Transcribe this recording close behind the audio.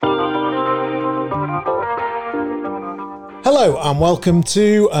Hello and welcome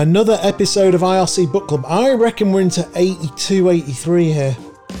to another episode of IRC Book Club. I reckon we're into 82, 83 here.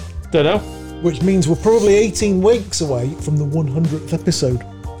 Don't know. Which means we're probably 18 weeks away from the 100th episode.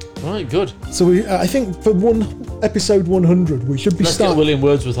 Right, good. So I think for episode 100 we should be Let's get William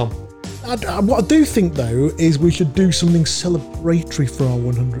Wordsworth on. What I do think though is we should do something celebratory for our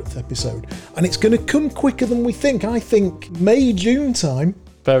 100th episode. And it's going to come quicker than we think. I think May, June time.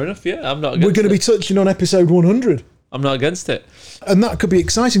 Fair enough, yeah. I'm not against it. We're going to be touching on episode 100. I'm not against it. And that could be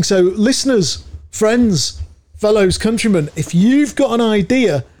exciting. So listeners, friends, fellows, countrymen, if you've got an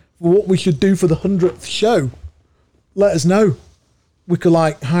idea for what we should do for the 100th show, let us know. We could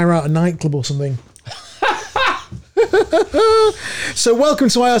hire out a nightclub or something. So welcome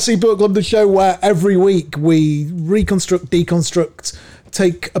to IRC Book Club, the show where every week we reconstruct, deconstruct,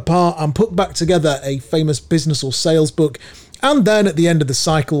 take apart and put back together a famous business or sales book. And then at the end of the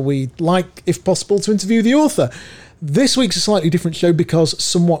cycle, we'd like, if possible, to interview the author. This week's a slightly different show because,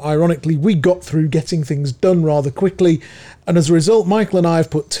 somewhat ironically, we got through getting things done rather quickly. And as a result, Michael and I have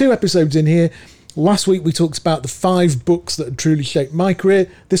put 2 episodes in here. Last week we talked about the 5 books that had truly shaped my career.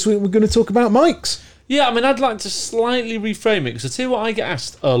 This week we're going to talk about Mike's. Yeah, I mean, I'd like to slightly reframe it, because I tell you what, I get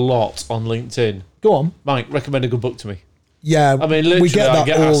asked a lot on LinkedIn. Go on. Mike, recommend a good book to me. Yeah, I mean, literally, we get that I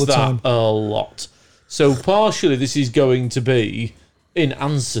get all asked the time. that a lot. So partially this is going to be in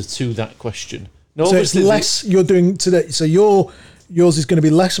answer to that question. Now, so it's less you're doing today. So yours is going to be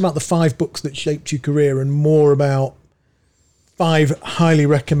less about the 5 books that shaped your career and more about 5 highly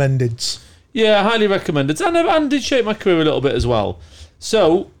recommendeds. Yeah, highly recommended. And did shape my career a little bit as well.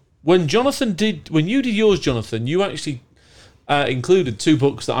 So when you did yours, Jonathan, you actually included 2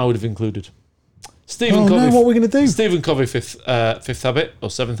 books that I would have included. Stephen Covey. No, what are we going to do? Stephen Covey, Fifth Habit or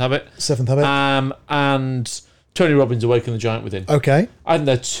Seventh Habit. Seventh Habit. And Tony Robbins, Awaken the Giant Within. Okay. And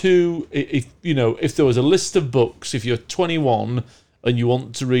they're 2. If there was a list of books, if you're 21 and you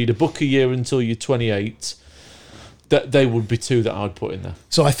want to read a book a year until you're 28, that they would be 2 that I would put in there.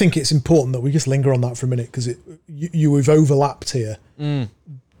 So I think it's important that we just linger on that for a minute because you've overlapped here.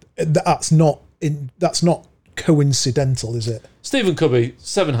 That's not coincidental, is it? Stephen Covey,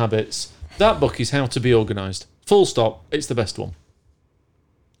 7 Habits. That book is How to Be Organised. Full stop. It's the best one.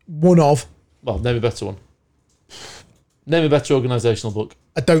 One of. Well, name a better one. Name a better organisational book.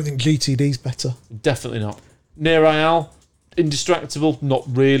 I don't think GTD's better. Definitely not. Nir Eyal, Indistractable, not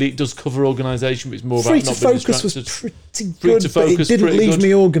really. It does cover organisation, but it's more Free about not to being Focus distracted. was pretty Free good, to but Focus, it didn't pretty leave good.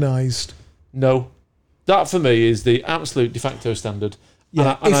 me organised. No. That, for me, is the absolute de facto standard.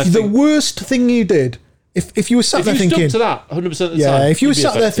 Yeah, and I if the think worst thing you did, if you were sat there thinking... If you stuck to that 100% of the time... Yeah, if you were you'd be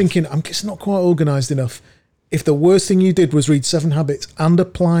sat there effective. thinking, I'm just not quite organised enough, if the worst thing you did was read 7 Habits and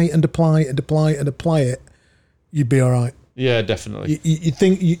apply it, you'd be all right. Yeah, definitely. You'd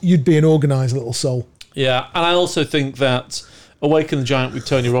think you'd be an organised little soul. Yeah, and I also think that Awaken the Giant with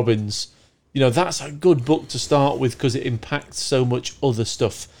Tony Robbins, that's a good book to start with because it impacts so much other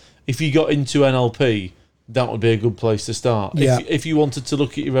stuff. If you got into NLP, that would be a good place to start. Yeah. If you wanted to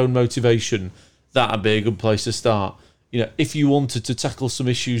look at your own motivation, that would be a good place to start. If you wanted to tackle some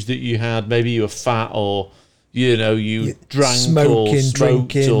issues that you had, maybe you were fat or, you drank smoking, or smoked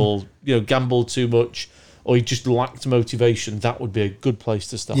drinking. or, gambled too much, or you just lacked motivation, that would be a good place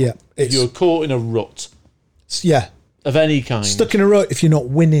to start. Yeah, If you were caught in a rut Yeah. of any kind. Stuck in a rut if you're not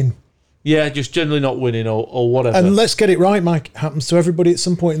winning. Yeah, just generally not winning or whatever. And let's get it right, Mike. It happens to everybody at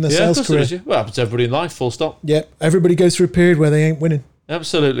some point in their sales of course career. it is, yeah. Well, it happens to everybody in life, full stop. Yeah, everybody goes through a period where they ain't winning.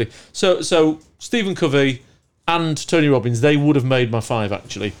 Absolutely. So Stephen Covey and Tony Robbins, they would have made my 5,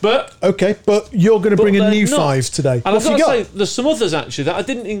 actually. But Okay, but you're going to bring a they're new not. 5 today. And What I've have got you to got? say, there's some others, actually, that I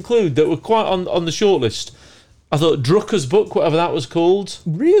didn't include that were quite on the shortlist. I thought Drucker's book, whatever that was called.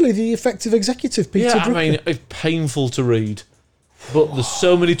 Really, the effective executive, Peter Yeah, Drucker. I mean, it's painful to read. But there's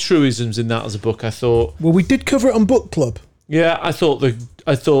so many truisms in that as a book, I thought. Well, we did cover it on Book Club. Yeah, I thought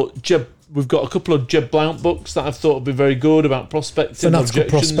Jeb. We've got a couple of Jeb Blount books that I've thought would be very good about prospecting. Fanatical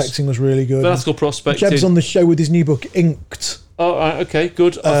objections. Prospecting was really good. Fanatical Prospecting. Jeb's on the show with his new book, Inked. Oh, right, okay,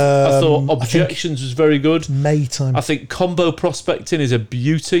 good. I thought Objections was very good. May time. I think Combo Prospecting is a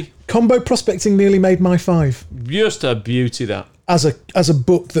beauty. Combo Prospecting nearly made my 5. Just a beauty, that. As a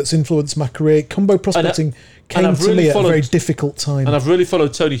book that's influenced my career, Combo Prospecting came I've to really me at a followed- very difficult time. And I've really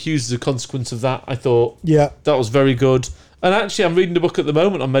followed Tony Hughes as a consequence of that. I thought Yeah. that was very good. And actually, I'm reading a book at the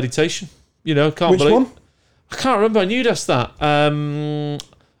moment on meditation. Can't Which believe one? I can't remember. I knew you'd asked that.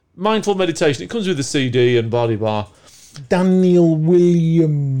 Mindful meditation. It comes with a CD and blah, blah, blah. Daniel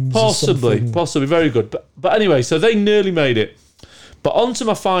Williams. or something. Possibly, very good. But anyway, so they nearly made it. But on to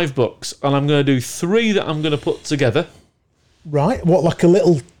my 5 books, and I'm going to do 3 that I'm going to put together. Right. What, like a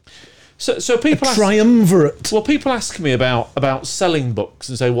little So people ask, triumvirate. well, people ask me about selling books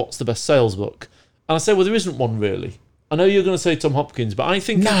and say, what's the best sales book? And I say, well, there isn't one really. I know you're going to say Tom Hopkins, but I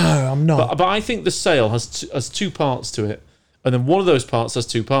think... No, I'm not. But I think The Sale has two parts to it. And then one of those parts has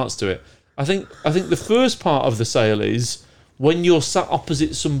two parts to it. I think the first part of The Sale is when you're sat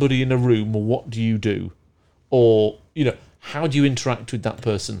opposite somebody in a room, well, what do you do? Or, how do you interact with that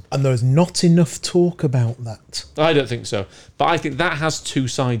person? And there's not enough talk about that. I don't think so. But I think that has two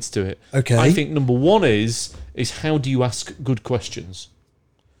sides to it. Okay. I think number one is how do you ask good questions?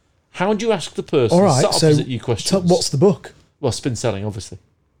 How do you ask the person All right, sat so opposite you questions? what's the book? Well, Spin Selling, obviously.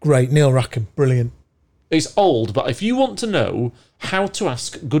 Great, Neil Rackham, brilliant. It's old, but if you want to know how to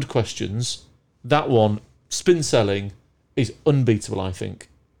ask good questions, that one, Spin Selling, is unbeatable, I think.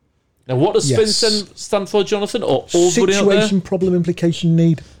 Now, what does Yes. Spin stand for, Jonathan? Or everybody out there? Situation, problem, implication,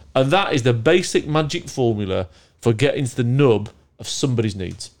 need. And that is the basic magic formula for getting to the nub of somebody's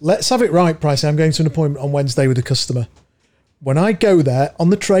needs. Let's have it right, Pricey. I'm going to an appointment on Wednesday with a customer. When I go there,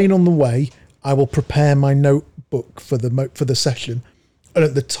 on the train on the way, I will prepare my notebook for the session. And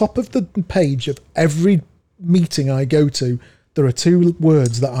at the top of the page of every meeting I go to, there are two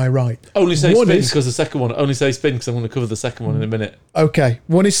words that I write. Only say One spin is- because the second one. Only say spin because I'm going to cover the second one in a minute. Okay,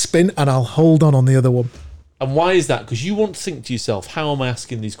 one is spin, and I'll hold on the other one. And why is that? Because you want to think to yourself, how am I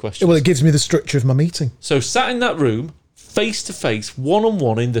asking these questions? Well, it gives me the structure of my meeting. So sat in that room, face to face,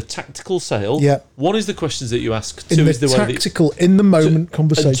 one-on-one in the tactical sale. Yeah. One is the questions that you ask. In Two the is the way that tactical, in the moment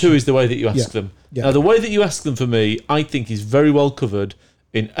conversation. and two is the way that you ask Yeah. them. Yeah. Now, the way that you ask them for me, I think is very well covered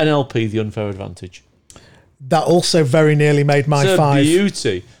in NLP, The Unfair Advantage. That also very nearly made my It's a 5.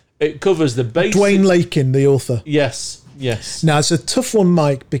 beauty. It covers the basic... Dwayne Lakin, the author. Yes. Now, it's a tough one,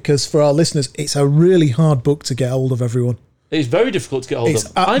 Mike, because for our listeners, it's a really hard book to get hold of everyone. It's very difficult to get hold It's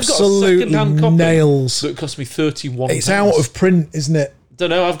of. I've got a absolutely second-hand copy nails. that cost me £31. It's out of print, isn't it?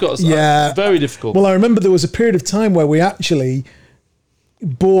 Don't know. I've got... Yeah. Very difficult. Well, I remember there was a period of time where we actually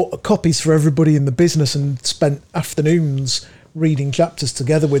bought copies for everybody in the business and spent afternoons reading chapters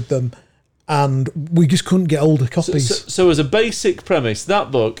together with them, and we just couldn't get hold of copies. So as a basic premise, that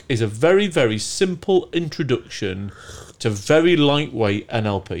book is a very, very simple introduction to very lightweight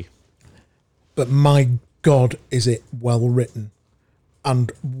NLP. But my God, is it well written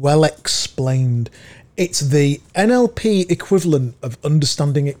and well explained. It's the NLP equivalent of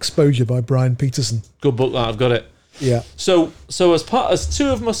Understanding Exposure by Brian Peterson. Good book, that. I've got it. Yeah. So as two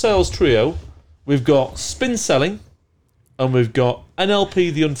of my sales trio, we've got Spin Selling and we've got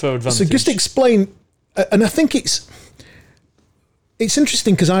NLP, The Unfair Advantage. So just explain, and I think it's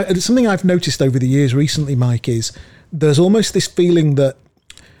interesting because it's something I've noticed over the years recently, Mike, is there's almost this feeling that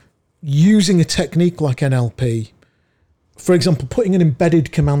using a technique like NLP, for example, putting an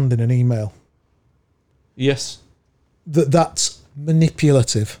embedded command in an email, Yes. that's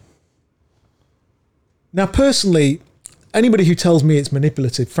manipulative. Now, personally, anybody who tells me it's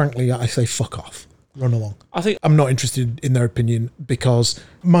manipulative, frankly, I say fuck off. Run along. I think I'm not interested in their opinion because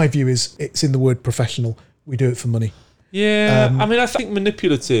my view is it's in the word professional. We do it for money. Yeah, I think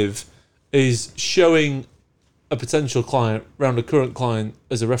manipulative is showing a potential client round a current client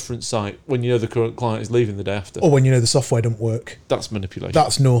as a reference site when you know the current client is leaving the day after. Or when you know the software don't work. That's manipulation.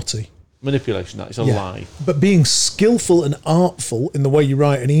 That's naughty. Manipulation, that is a Yeah. lie. But being skillful and artful in the way you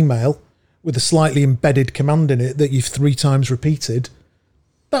write an email with a slightly embedded command in it that you've 3 times repeated,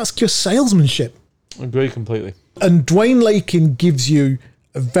 that's just salesmanship. I agree completely. And Dwayne Lakin gives you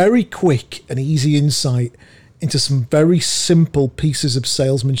a very quick and easy insight into some very simple pieces of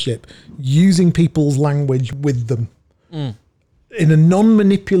salesmanship, using people's language with them in a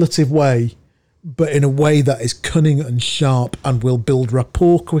non-manipulative way, but in a way that is cunning and sharp and will build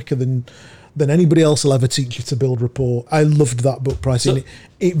rapport quicker than anybody else will ever teach you to build rapport. I loved that book, Pricey. So-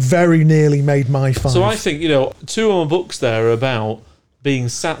 it very nearly made my 5. So I think, two of my books there are about being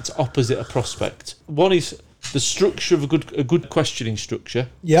sat opposite a prospect. One is the structure of a good questioning structure.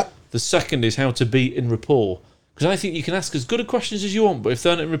 Yeah. The second is how to be in rapport. Because I think you can ask as good a questions as you want, but if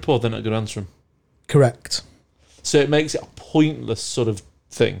they're not in rapport, they're not going to answer them. Correct. So it makes it a pointless sort of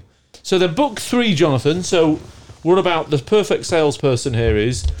thing. So then book 3, Jonathan. So what about the perfect salesperson here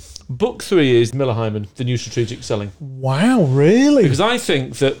is... Book 3 is Miller Hyman, The New Strategic Selling. Wow, really? Because I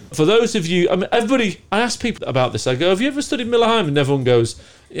think that for those of you... I ask people about this. I go, have you ever studied Miller Hyman? And everyone goes,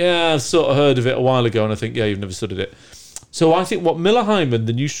 yeah, I've sort of heard of it a while ago. And I think, yeah, you've never studied it. So I think what Miller Hyman,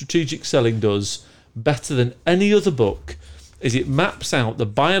 The New Strategic Selling, does better than any other book is it maps out the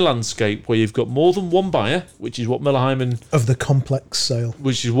buyer landscape where you've got more than one buyer, which is what Miller Hyman... Of the complex sale.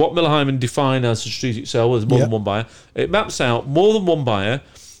 Which is what Miller Hyman define as a strategic sale, where there's more than one buyer. It maps out more than one buyer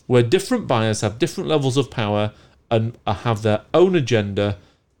where different buyers have different levels of power and have their own agenda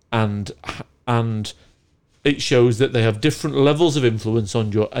and it shows that they have different levels of influence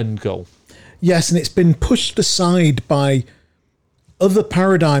on your end goal. Yes, and it's been pushed aside by other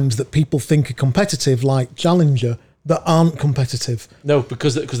paradigms that people think are competitive, like Challenger, that aren't competitive. No,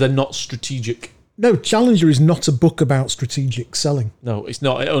 because they're not strategic. No, Challenger is not a book about strategic selling. No, it's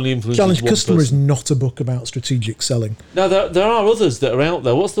not. It only influences Challenge one Customer person. is not a book about strategic selling. Now, there are others that are out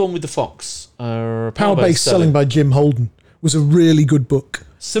there. What's the one with the fox? Power-Based Selling by Jim Holden was a really good book.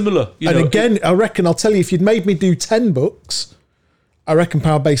 Similar. And again, I reckon, I'll tell you, if you'd made me do 10 books, I reckon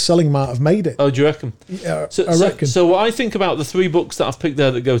Power-Based Selling might have made it. Oh, do you reckon? Yeah, I reckon. So what I think about the 3 books that I've picked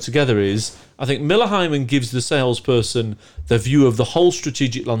there that go together is, I think Miller Hyman gives the salesperson the view of the whole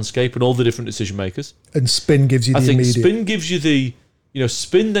strategic landscape and all the different decision makers. And Spin gives you the immediate. immediate. Spin gives you the,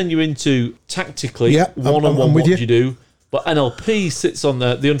 Spin then you're into tactically, Yep, one-on-one, what you do. But NLP sits on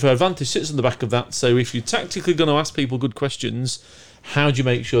the unfair advantage sits on the back of that. So if you're tactically going to ask people good questions, how do you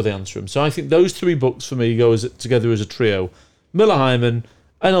make sure they answer them? So I think those 3 books for me go together as a trio. Miller Hyman,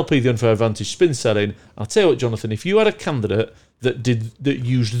 NLP, the unfair advantage, Spin Selling. I'll tell you what, Jonathan, if you had a candidate that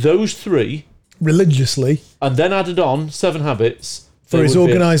used those 3 religiously and then added on 7 Habits for his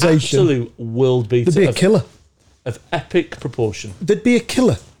organisation, absolute world beater. There'd be a killer of epic proportion. There'd be a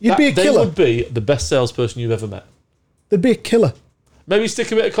killer. You'd be a killer. They would be the best salesperson you've ever met. There'd be a killer. Maybe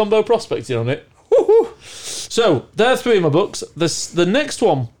stick a bit of combo prospecting on it. Woo-hoo. So there are 3 of my books. The next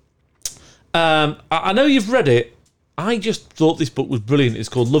one, I know you've read it. I just thought this book was brilliant. It's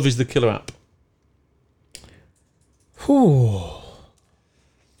called Love is the Killer App. Ooh.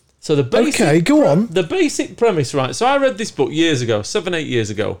 So the basic okay, go on. The basic premise, right? So I read this book years ago, 7-8 years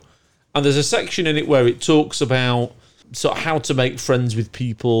ago, and there's a section in it where it talks about sort of how to make friends with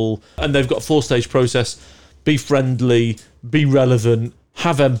people, and they've got a 4-stage process: be friendly, be relevant,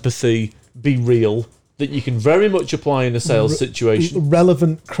 have empathy, be real. That you can very much apply in a sales situation.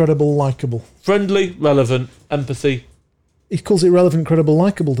 Relevant, credible, likeable. Friendly, relevant, empathy. He calls it relevant, credible,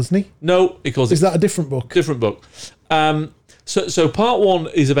 likeable, doesn't he? No, he calls it... Is that a different book? Different book. So part 1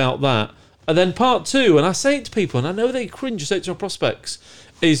 is about that. And then part 2, and I say it to people, and I know they cringe, I say it to our prospects,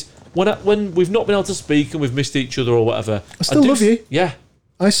 is when we've not been able to speak and we've missed each other or whatever. I still love you. Yeah.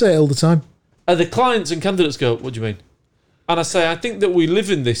 I say it all the time. And the clients and candidates go, what do you mean? And I say, I think that we live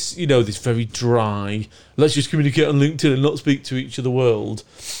in this, this very dry, let's just communicate on LinkedIn and not speak to each other world,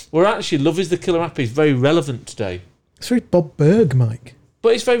 where actually Love is the Killer App is very relevant today. It's very Bob Berg, Mike.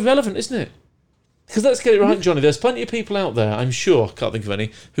 But it's very relevant, isn't it? Because let's get it right, Johnny. There's plenty of people out there, I'm sure, can't think of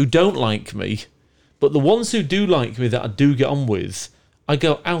any, who don't like me. But the ones who do like me that I do get on with, I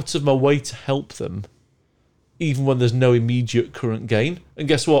go out of my way to help them, even when there's no immediate current gain. And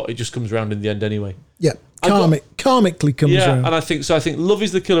guess what? It just comes around in the end anyway. Yeah. Karmically comes around. And I think Love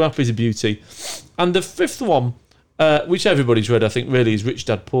is the Killer App is a beauty. And the 5th one, which everybody's read, I think, really, is Rich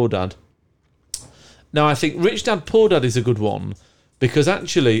Dad, Poor Dad. Now, I think Rich Dad, Poor Dad is a good one because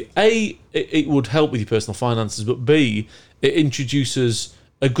actually, A, it would help with your personal finances, but B, it introduces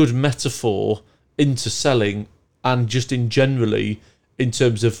a good metaphor into selling and just in generally in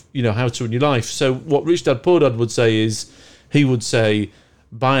terms of, how to run your life. So what Rich Dad, Poor Dad would say is, he would say,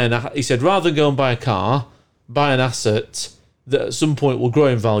 he said, rather than go and buy a car, buy an asset that at some point will grow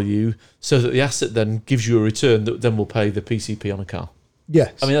in value so that the asset then gives you a return that then will pay the PCP on a car.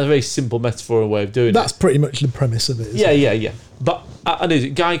 Yes. I mean, that's a very simple metaphor and way of doing it. That's pretty much the premise of it. Yeah. But, and is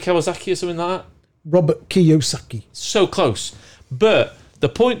it Guy Kawasaki or something like that? Robert Kiyosaki. So close. But the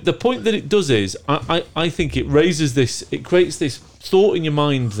point that it does is, I think it raises this, it creates this thought in your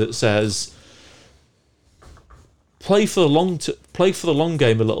mind that says, play for the long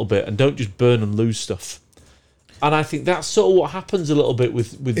game a little bit and don't just burn and lose stuff. And I think that's sort of what happens a little bit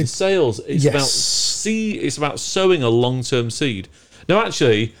with the sales. It's about sowing a long-term seed. Now,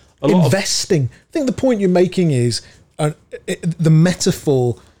 actually, investing. I think the point you're making is the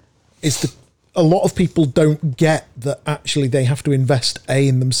metaphor is that a lot of people don't get that actually they have to invest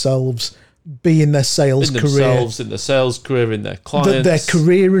in themselves, B in their sales career, in their sales career, in their clients. That their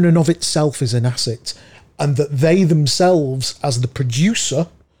career in and of itself is an asset, and that they themselves, as the producer,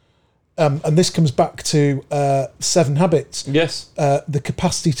 and this comes back to 7 Habits. Yes. The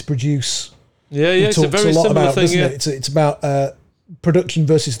capacity to produce. Yeah. It's a very similar thing. Yeah. It's about production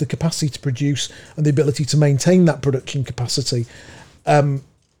versus the capacity to produce and the ability to maintain that production capacity.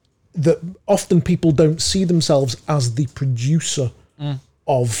 That often people don't see themselves as the producer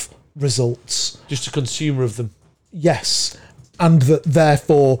of results. Just a consumer of them. Yes. And that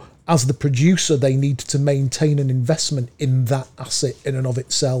therefore, as the producer, they need to maintain an investment in that asset in and of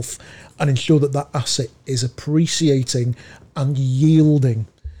itself and ensure that that asset is appreciating and yielding.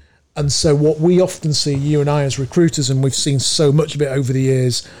 And so what we often see, you and I as recruiters, and we've seen so much of it over the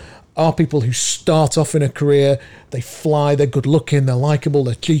years, are people who start off in a career, they fly, they're good looking, they're likable,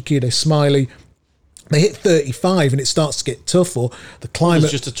 they're cheeky, they're smiley. They hit 35 and it starts to get tough, or the climate...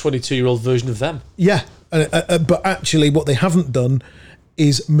 It's just a 22-year-old version of them. Yeah, but actually what they haven't done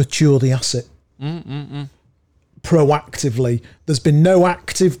is mature the asset. Proactively. There's been no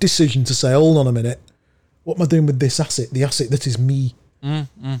active decision to say, hold on a minute, what am I doing with this asset, the asset that is me?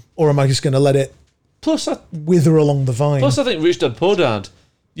 Or am I just going to let it wither along the vine? Plus, I think Rich Dad Poor Dad,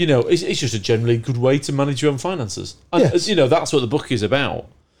 it's just a generally good way to manage your own finances. And, Yes. that's what the book is about.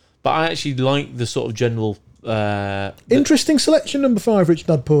 But I actually like the sort of general... Interesting selection, number 5, Rich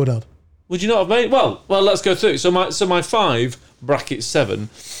Dad Poor Dad. Would you not have made... Well, let's go through. So my 5, bracket 7,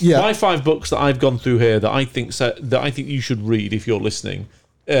 my 5 books that I've gone through here that I think you should read if you're listening,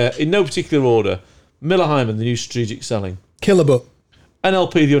 in no particular order: Miller Hyman, The New Strategic Selling; Killer book.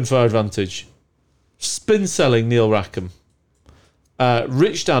 NLP, The Unfair Advantage; Spin Selling, Neil Rackham;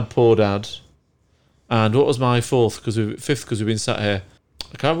 Rich Dad Poor Dad; and what was my fifth? Because we've been sat here.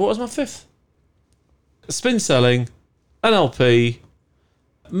 I can't remember what was my 5th. Spin Selling, NLP,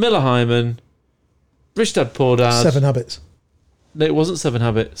 Miller Hyman, Rich Dad Poor Dad. 7 Habits. No, it wasn't 7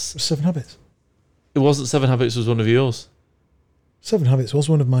 Habits. 7 Habits. It wasn't 7 Habits. Was one of yours. 7 Habits was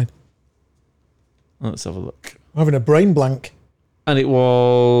one of mine. Let's have a look. I'm having a brain blank. And it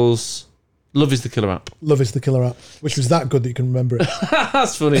was Love is the Killer App. Love is the Killer App, which was that good that you can remember it.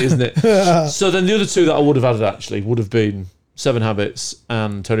 That's funny, isn't it? So then the other 2 that I would have added actually would have been 7 Habits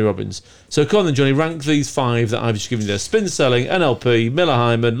and Tony Robbins. So come on then, Johnny, rank these 5 that I've just given you there: Spin Selling, NLP, Miller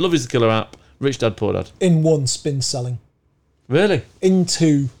Hyman, Love is the Killer App, Rich Dad Poor Dad. In 1, Spin Selling. Really? In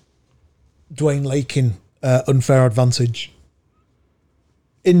 2, Dwayne Lakin, Unfair Advantage.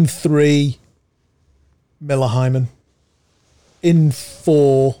 In 3, Miller Hyman. In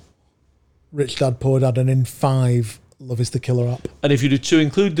 4, Rich Dad Poor Dad. And in 5, Love is the Killer App. And if you do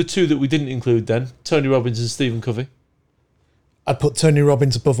include the 2 that we didn't include then, Tony Robbins and Stephen Covey, I'd put Tony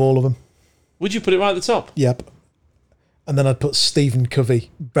Robbins above all of them. would you put it right at the top? Yep. And then I'd put Stephen Covey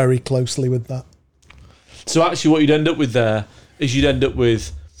very closely with that. So actually what you'd end up with there is you'd end up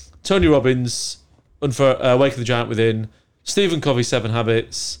with Tony Robbins, Unfair, Wake of the Giant Within, Stephen Covey, 7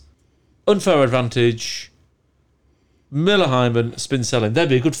 Habits, Unfair Advantage, Miller Hyman, Spin Selling. There'd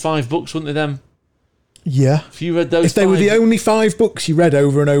be a good 5 books, wouldn't they, them? Yeah. If you read those If they were the only 5 books you read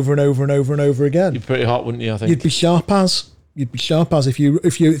over and over and over and over and over again, you'd be pretty hot, wouldn't you, I think? you'd be sharp as. You'd be sharp as if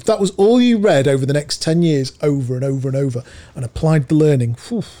that was all you read over the next 10 years over and over and over and applied the learning.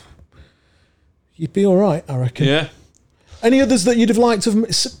 Whew, you'd be all right, I reckon. Yeah. Any others that you'd have liked to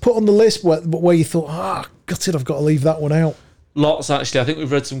have put on the list where you thought, gutted, I've got to leave that one out? Lots, actually. I think we've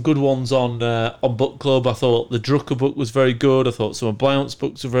read some good ones on Book Club. I thought the Drucker book was very good. I thought some of Blount's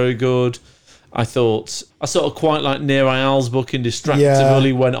books were very good. I sort of quite like Nir Eyal's book,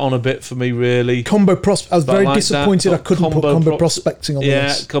 Indistractably, went on a bit for me, really. I was very disappointed I couldn't put Combo Prospecting on the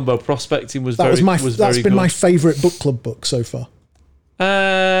list. Yeah, Combo Prospecting was that's very been good. my favourite book club book so far.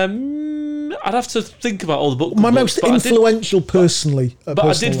 I'd have to think about all the book. My books, most influential, personally. But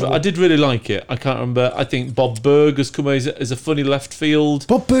I did really like it. I can't remember. I think Bob Berg has come as a funny left field.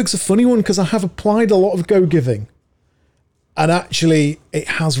 Bob Berg's a funny one because I have applied a lot of Go Giving, and actually, it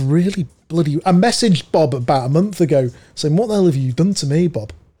has really bloody. I messaged Bob about a month ago saying, "What the hell have you done to me,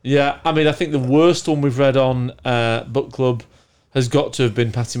 Bob?" Yeah, I mean, I think the worst one we've read on Book Club has got to have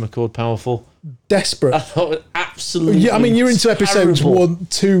been Patty McCord Powerful. Desperate. I thought it was absolutely. Yeah, I mean, you're into episodes terrible. 1,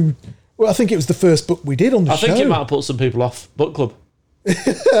 2. Well, I think it was the first book we did on the show. I think it might have put some people off Book Club.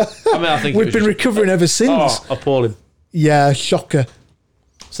 I think we've been recovering ever since. Appalling. Yeah, shocker.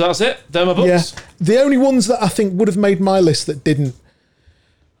 So that's it. They're my books. Yeah, the only ones that I think would have made my list that didn't.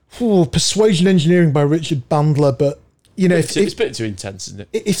 Persuasion Engineering by Richard Bandler, but it's a bit too intense, isn't it?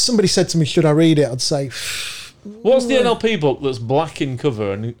 If somebody said to me, "Should I read it?" I'd say, "What's the NLP book that's black in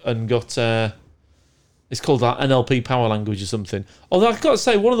cover and got?" It's called that NLP Power Language or something. Although I've got to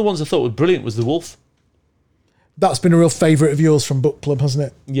say, one of the ones I thought was brilliant was The Wolf. That's been a real favourite of yours from Book Club, hasn't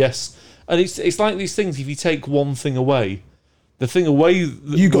it? Yes, and it's like these things. If you take one thing away, the thing away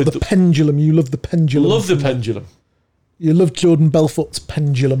you got the pendulum. You love the pendulum. Love the pendulum. You love Jordan Belfort's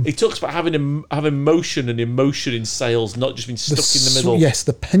pendulum. He talks about having motion and emotion in sales, not just being stuck in the middle. Yes,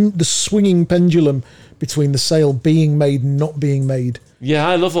 the swinging pendulum between the sale being made and not being made. Yeah,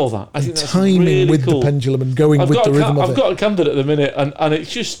 I love all that. I think that's timing really with cool. The pendulum and going with the rhythm of it. I've got a candidate at the minute, and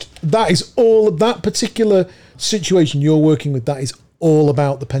it's just... That is all... That particular situation you're working with, that is all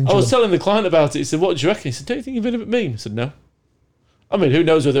about the pendulum. I was telling the client about it. He said, "What do you reckon?" He said, "Don't you think you've been a bit mean?" I said, "No." I mean, who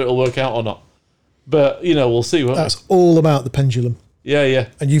knows whether it'll work out or not. But, we'll see, won't we? That's all about the pendulum. Yeah.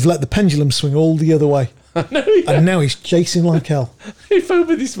 And you've let the pendulum swing all the other way. No, yeah. And now he's chasing like hell. He phoned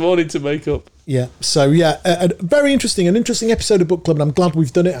me this morning to make up. Yeah. So, yeah, an interesting episode of Book Club, and I'm glad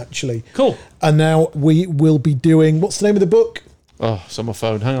we've done it, actually. Cool. And now we will be doing... What's the name of the book? Oh, it's on my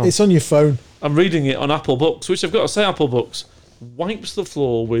phone. Hang on. It's on your phone. I'm reading it on Apple Books, which I've got to say, Apple Books wipes the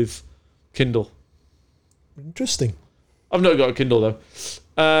floor with Kindle. Interesting. I've not got a Kindle, though.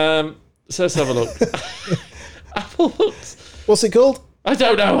 So let's have a look. Apple Books. What's it called? I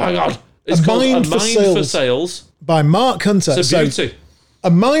don't know. Hang on. It's A called Mind A for Mind Sales. for Sales. By Mark Hunter. It's a beauty. A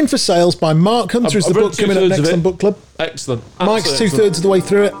Mind for Sales by Mark Hunter is the I've read book coming up 2/3 next of it. on Book Club. Excellent. Mike's Absolutely 2/3 of the way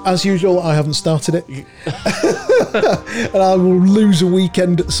through it. As usual, I haven't started it. And I will lose a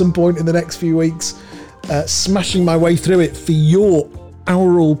weekend at some point in the next few weeks, smashing my way through it for your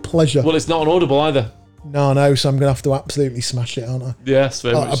aural pleasure. Well, it's not on Audible either. No, so I'm going to have to absolutely smash it, aren't I? Yes,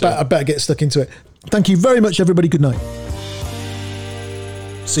 very much so. I better get stuck into it. Thank you very much, everybody. Good night.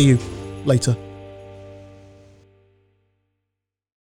 See you later.